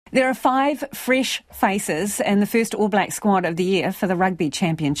There are 5 fresh faces in the first All Black squad of the year for the Rugby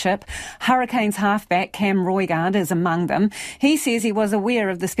Championship. Hurricanes halfback Cam Roigard is among them. He says he was aware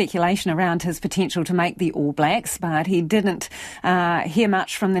of the speculation around his potential to make the All Blacks, but he didn't hear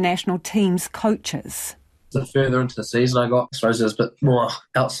much from the national team's coaches. The further into the season I got, I suppose there's a bit more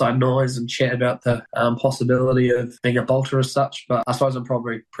outside noise and chat about the possibility of being a bolter as such, but I suppose I'm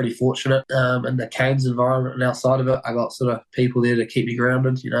probably pretty fortunate in the Canes environment, and outside of it I got sort of people there to keep me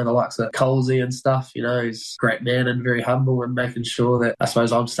grounded, the likes of Colsey and stuff. He's a great man and very humble, and making sure that I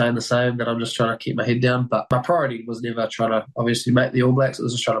suppose I'm staying the same, that I'm just trying to keep my head down. But my priority was never trying to obviously make the All Blacks. It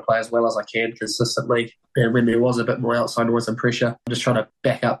was just trying to play as well as I can consistently, and when there was a bit more outside noise and pressure, I'm just trying to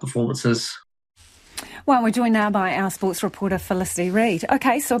back up performances. Well, we're joined now by our sports reporter Felicity Reid.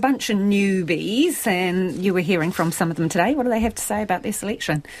 OK, so a bunch of newbies, and you were hearing from some of them today. What do they have to say about their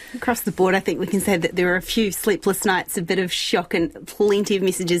selection? Across the board, I think we can say that there were a few sleepless nights, a bit of shock, and plenty of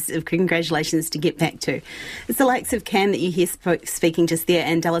messages of congratulations to get back to. It's the likes of Cam that you hear speaking just there,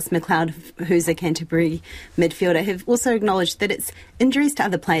 and Dallas McLeod, who's a Canterbury midfielder, have also acknowledged that it's injuries to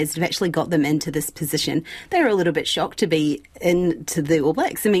other players that have actually got them into this position. They were a little bit shocked to be into the All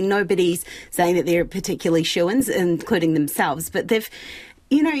Blacks. I mean, nobody's saying that they're particularly shoo-ins, including themselves, but they've,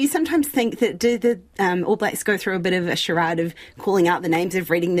 you sometimes think that do the All Blacks go through a bit of a charade of calling out the names, of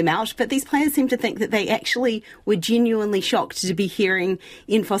reading them out, but these players seem to think that they actually were genuinely shocked to be hearing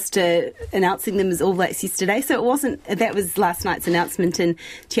Ian Foster announcing them as All Blacks yesterday. So that was last night's announcement in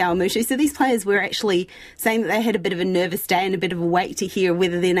Te Awamutu. So these players were actually saying that they had a bit of a nervous day and a bit of a wait to hear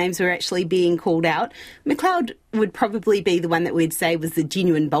whether their names were actually being called out. McLeod would probably be the one that we'd say was the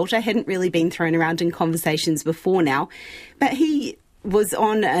genuine bolter. Hadn't really been thrown around in conversations before now, but he was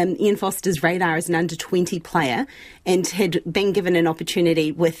on Ian Foster's radar as an under-20 player and had been given an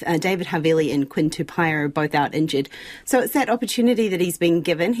opportunity with David Havili and Quinn Tupaia both out injured. So it's that opportunity that he's been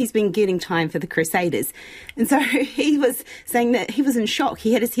given. He's been getting time for the Crusaders. And so he was saying that he was in shock.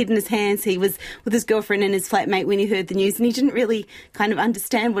 He had his head in his hands. He was with his girlfriend and his flatmate when he heard the news, and he didn't really kind of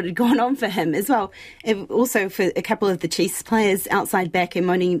understand what had gone on for him as well. And also for a couple of the Chiefs players, outside back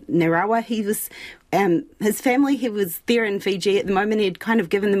Emoni Narawa, he was his family, he was there in Fiji at the moment. He had kind of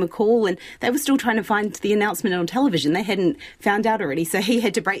given them a call, and they were still trying to find the announcement on television. They hadn't found out already, so he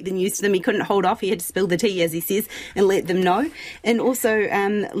had to break the news to them. He couldn't hold off. He had to spill the tea, as he says, and let them know. And also,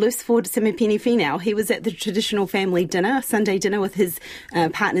 Lusford Simipeni Finau, he was at the traditional family dinner, Sunday dinner with his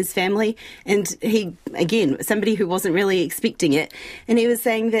partner's family, and he, again, somebody who wasn't really expecting it, and he was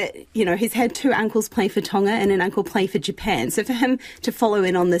saying that, he's had 2 uncles play for Tonga and an uncle play for Japan. So for him to follow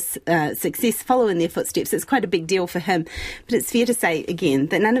in on this success, follow in their footsteps, it's quite a big deal for him. But it's fair to say, again,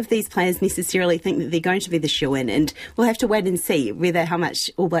 that none of these players necessarily think that they're going to be the shoe-in, and we'll have to wait and see how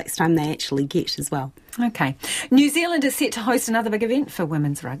much All Blacks time they actually get as well. OK. New Zealand is set to host another big event for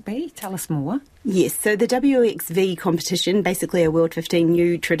women's rugby. Tell us more. Yes, so the WXV competition, basically a World 15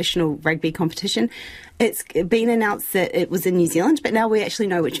 new traditional rugby competition, it's been announced that it was in New Zealand, but now we actually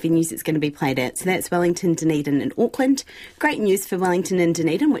know which venues it's going to be played at. So that's Wellington, Dunedin and Auckland. Great news for Wellington and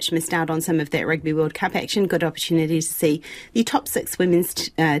Dunedin, which missed out on some of that Rugby World Cup action. Good opportunity to see the top 6 women's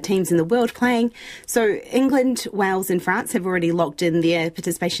teams in the world playing. So England, Wales and France have already locked in their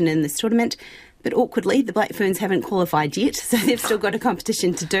participation in this tournament. But awkwardly, the Black Ferns haven't qualified yet, so they've still got a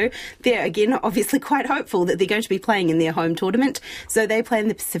competition to do. They're, again, obviously quite hopeful that they're going to be playing in their home tournament. So they play in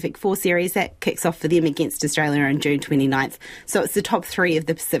the Pacific 4 series. That kicks off for them against Australia on June 29th. So it's the top 3 of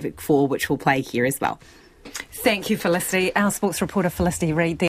the Pacific 4 which will play here as well. Thank you, Felicity. Our sports reporter Felicity Reid there.